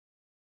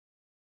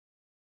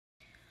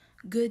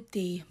Good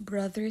day,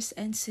 brothers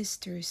and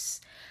sisters.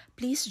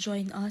 Please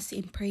join us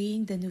in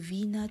praying the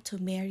Novena to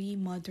Mary,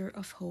 Mother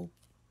of Hope.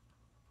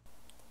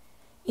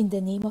 In the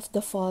name of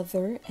the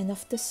Father, and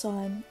of the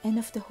Son, and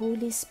of the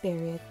Holy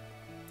Spirit.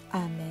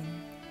 Amen.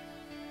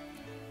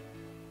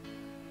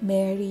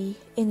 Mary,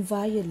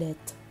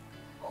 inviolate,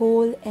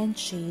 whole and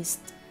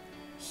chaste,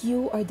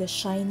 you are the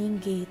shining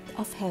gate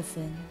of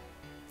heaven.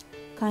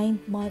 Kind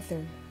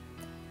Mother,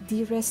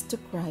 dearest to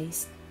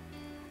Christ,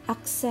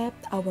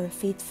 accept our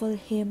faithful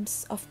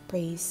hymns of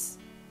praise.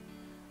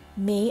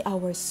 May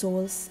our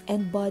souls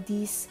and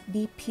bodies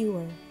be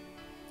pure.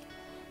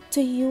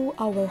 To you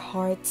our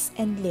hearts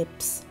and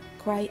lips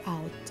cry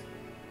out.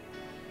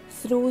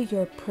 Through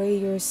your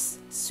prayers'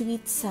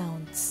 sweet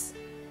sounds,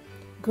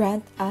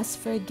 grant us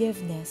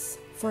forgiveness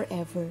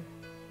forever.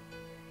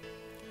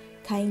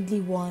 Kindly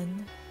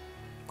One,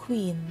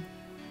 Queen,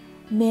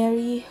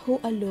 Mary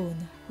who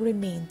alone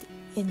remained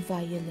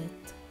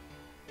inviolate.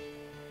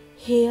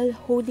 Hail,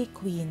 Holy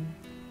Queen,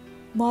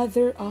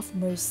 Mother of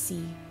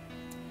Mercy.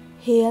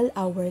 Hail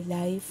our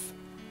life,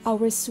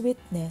 our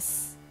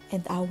sweetness,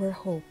 and our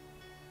hope.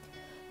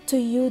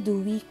 To you do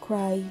we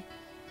cry,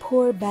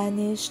 poor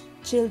banished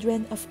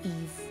children of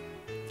Eve.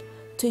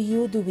 To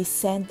you do we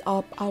send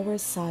up our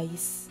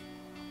sighs,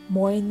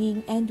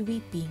 mourning and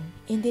weeping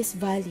in this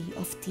valley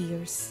of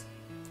tears.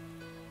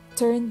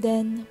 Turn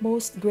then,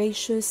 most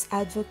gracious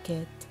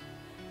Advocate,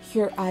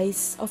 your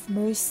eyes of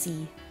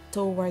mercy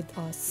toward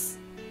us,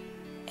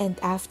 and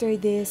after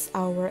this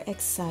our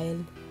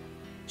exile,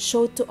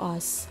 show to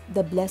us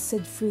the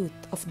blessed fruit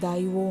of thy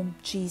womb,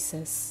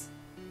 Jesus.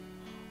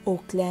 O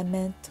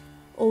clement,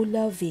 O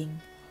loving,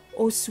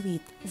 O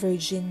sweet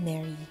Virgin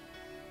Mary.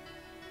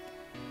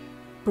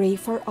 Pray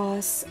for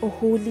us, O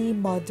Holy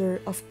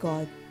Mother of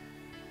God,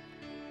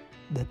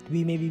 that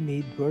we may be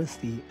made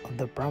worthy of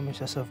the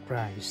promises of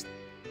Christ.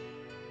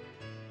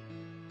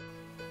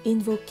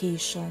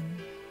 Invocation.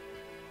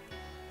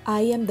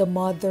 I am the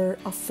mother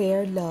of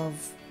fair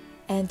love,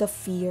 and of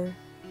fear,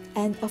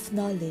 and of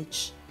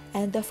knowledge,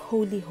 and of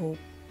holy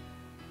hope.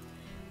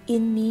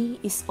 In me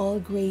is all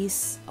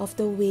grace of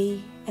the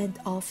way and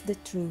of the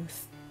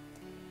truth.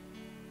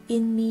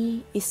 In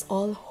me is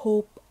all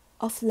hope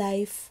of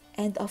life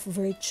and of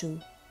virtue.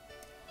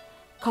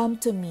 Come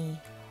to me,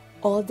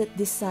 all that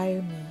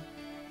desire me,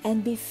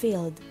 and be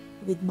filled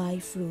with my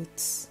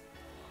fruits.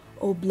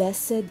 O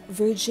Blessed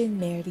Virgin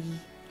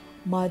Mary,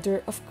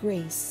 Mother of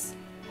Grace,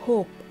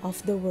 Hope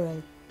of the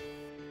world.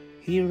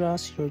 Hear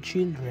us, your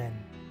children,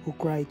 who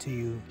cry to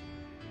you.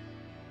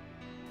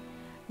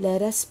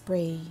 Let us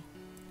pray.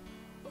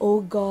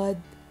 O God,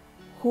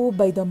 who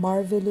by the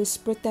marvelous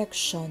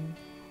protection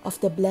of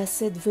the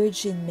Blessed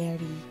Virgin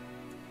Mary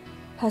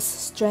has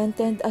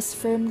strengthened us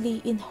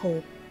firmly in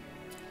hope,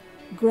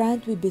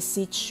 grant, we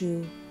beseech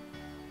you,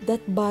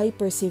 that by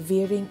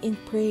persevering in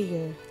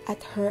prayer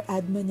at her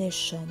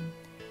admonition,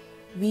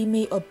 we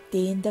may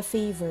obtain the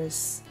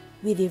favors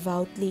we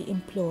devoutly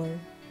implore.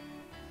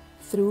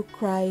 Through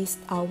Christ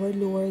our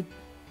Lord.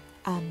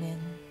 Amen.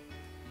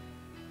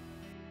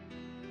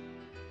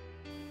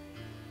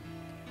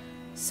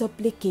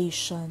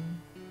 Supplication.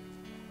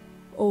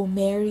 O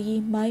Mary,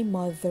 my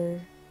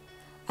Mother,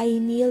 I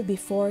kneel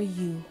before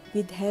you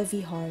with heavy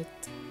heart.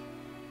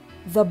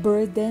 The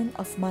burden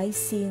of my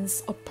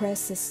sins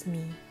oppresses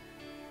me.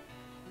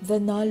 The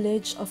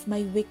knowledge of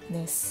my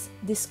weakness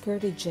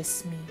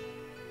discourages me.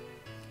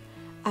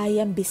 I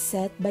am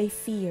beset by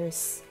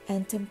fears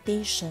and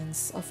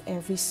temptations of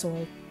every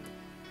sort.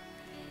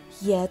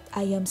 Yet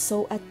I am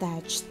so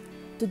attached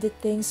to the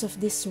things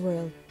of this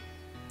world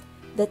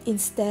that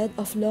instead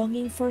of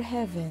longing for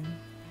heaven,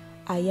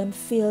 I am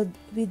filled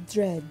with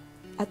dread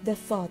at the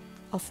thought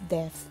of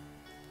death.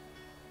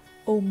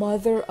 O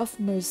Mother of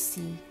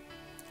Mercy,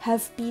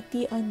 have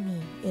pity on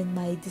me in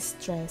my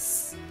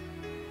distress.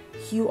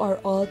 You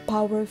are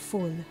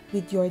all-powerful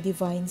with your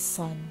divine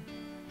Son.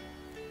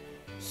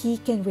 He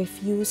can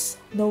refuse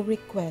no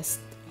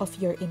request of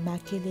your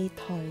immaculate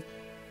heart.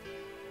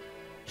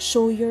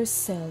 Show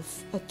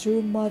yourself a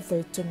true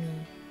mother to me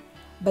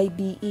by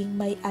being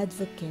my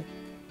advocate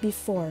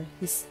before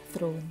his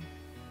throne.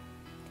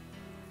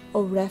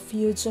 O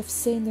refuge of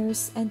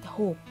sinners and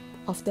hope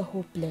of the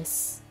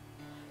hopeless,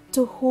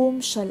 to whom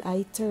shall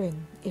I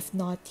turn if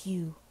not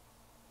you?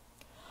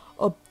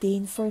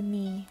 Obtain for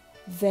me,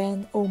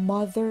 then, O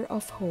Mother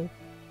of Hope,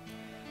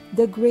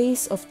 the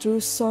grace of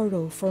true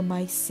sorrow for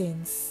my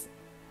sins,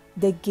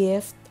 the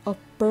gift of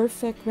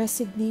perfect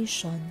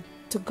resignation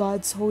to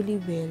God's holy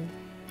will,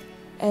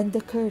 and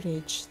the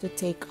courage to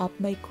take up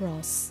my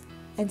cross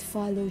and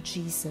follow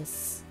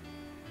Jesus.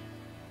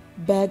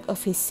 Beg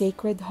of his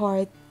Sacred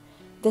Heart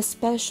the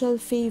special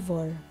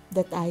favor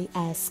that I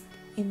ask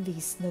in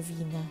this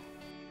novena.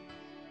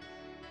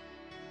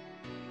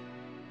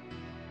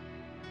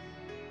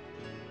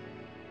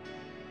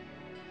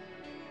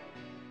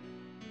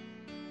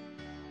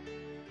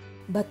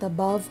 But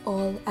above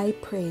all, I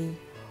pray,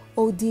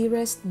 O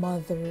dearest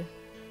Mother,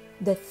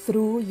 that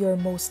through your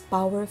most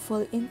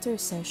powerful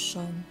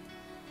intercession,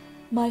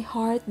 my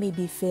heart may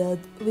be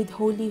filled with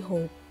holy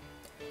hope,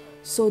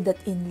 so that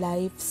in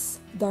life's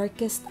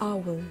darkest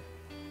hour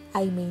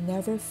I may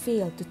never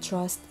fail to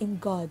trust in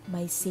God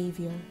my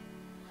Savior,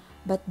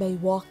 but by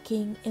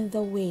walking in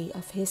the way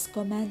of His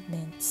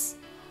commandments,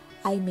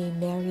 I may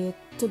merit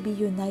to be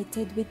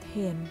united with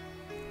Him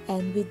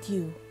and with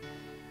you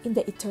in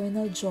the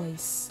eternal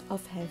joys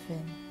of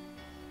heaven.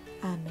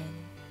 Amen.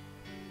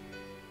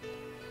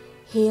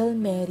 Hail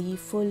Mary,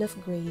 full of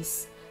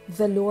grace,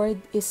 the Lord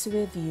is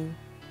with you.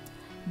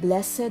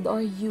 Blessed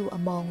are you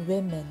among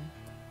women,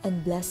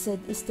 and blessed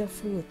is the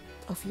fruit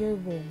of your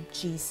womb,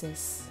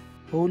 Jesus.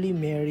 Holy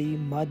Mary,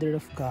 Mother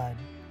of God,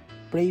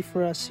 pray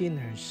for us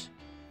sinners,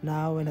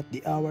 now and at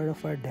the hour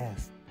of our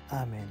death.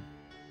 Amen.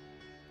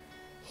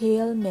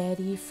 Hail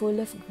Mary, full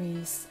of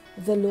grace,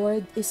 the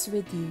Lord is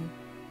with you.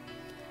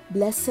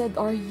 Blessed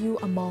are you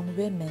among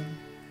women,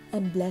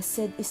 and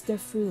blessed is the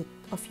fruit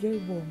of your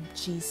womb,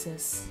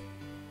 Jesus.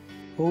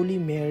 Holy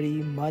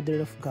Mary, Mother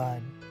of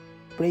God,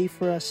 pray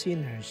for us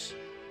sinners,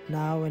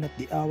 now and at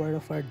the hour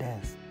of our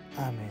death.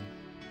 Amen.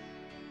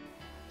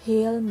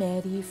 Hail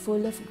Mary,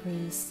 full of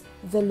grace,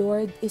 the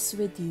Lord is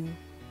with you.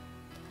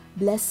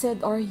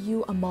 Blessed are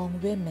you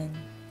among women,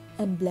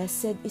 and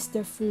blessed is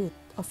the fruit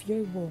of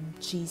your womb,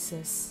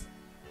 Jesus.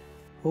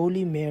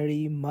 Holy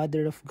Mary,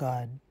 Mother of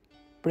God,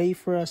 pray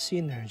for us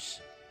sinners,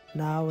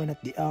 now and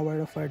at the hour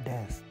of our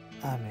death.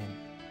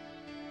 Amen.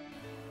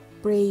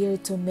 Prayer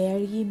to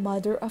Mary,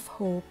 Mother of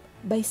Hope,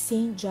 by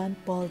Saint John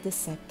Paul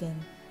II.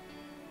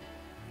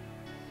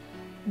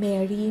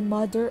 Mary,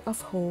 Mother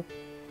of Hope,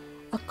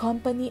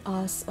 accompany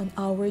us on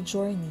our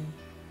journey.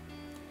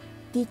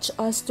 Teach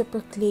us to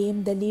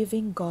proclaim the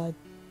living God.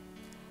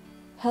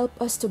 Help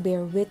us to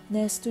bear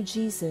witness to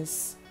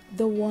Jesus,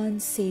 the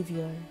one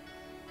Savior.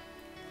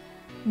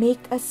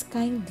 Make us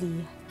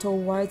kindly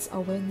towards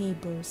our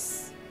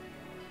neighbors,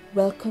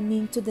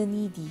 welcoming to the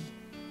needy,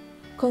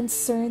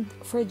 concerned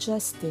for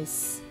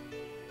justice,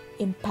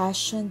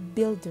 impassioned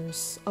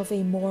builders of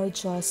a more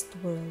just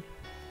world.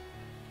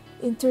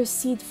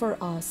 Intercede for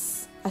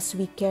us as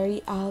we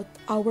carry out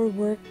our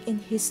work in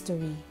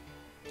history,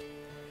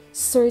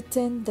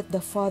 certain that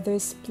the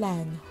Father's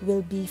plan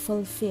will be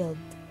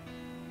fulfilled.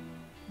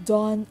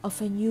 Dawn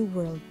of a new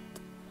world,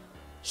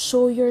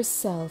 show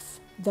yourself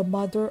the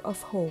Mother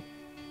of Hope,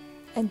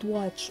 and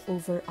watch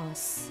over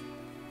us.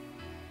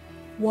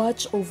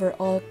 Watch over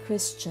all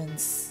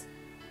Christians.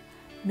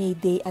 May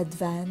they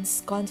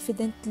advance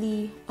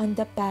confidently on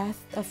the path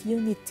of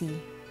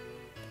unity,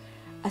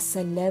 as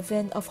a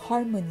leaven of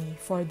harmony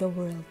for the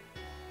world.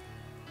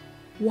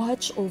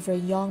 Watch over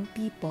young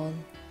people,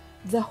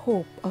 the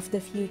hope of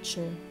the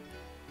future.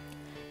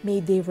 May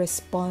they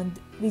respond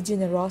with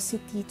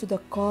generosity to the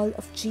call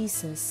of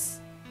Jesus.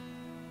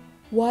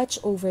 Watch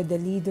over the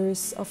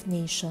leaders of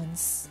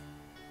nations.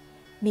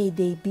 May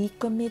they be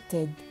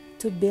committed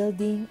to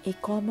building a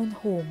common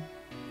home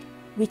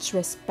which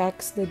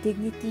respects the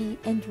dignity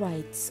and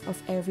rights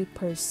of every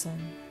person.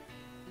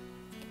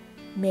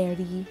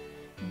 Mary,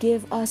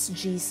 give us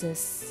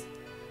Jesus.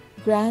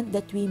 Grant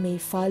that we may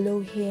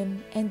follow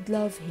Him and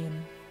love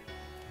Him.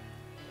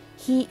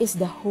 He is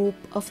the hope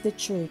of the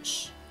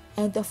Church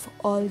and of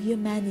all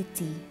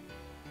humanity.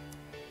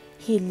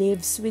 He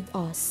lives with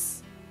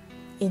us,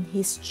 in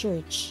His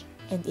Church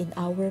and in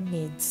our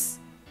midst.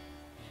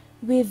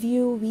 With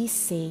you we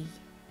say,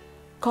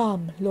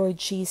 Come, Lord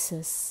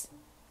Jesus.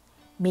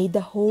 May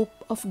the hope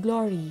of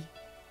glory,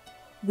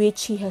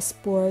 which He has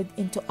poured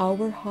into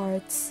our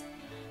hearts,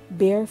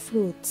 bear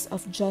fruits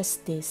of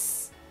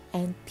justice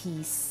and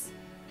peace.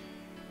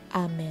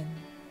 Amen.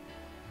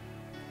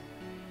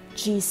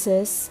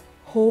 Jesus,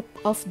 hope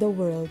of the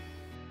world.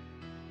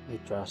 We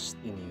trust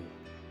in you.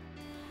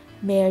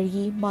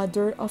 Mary,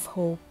 Mother of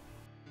Hope.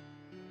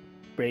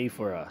 Pray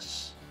for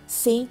us.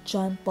 Saint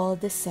John Paul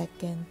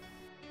II.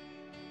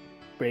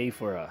 Pray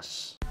for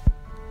us.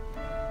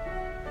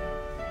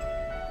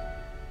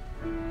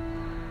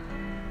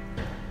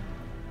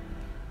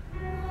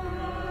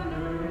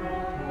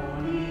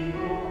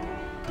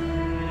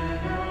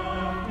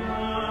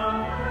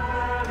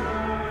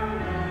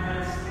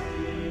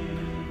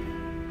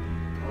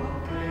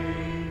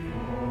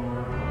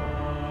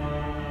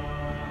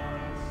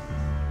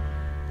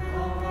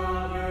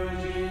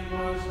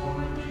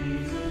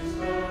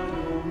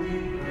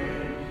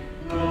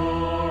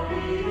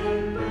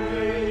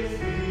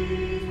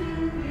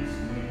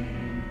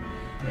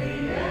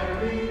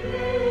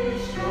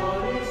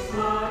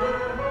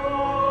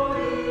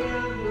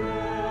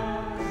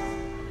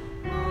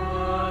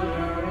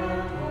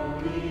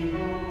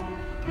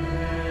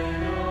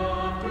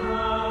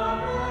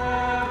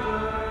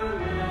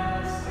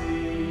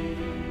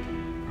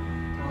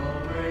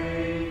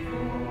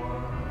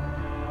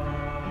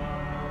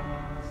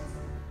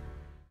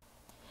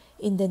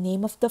 In the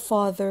name of the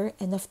Father,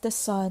 and of the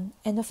Son,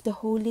 and of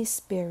the Holy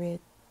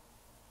Spirit.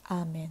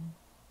 Amen.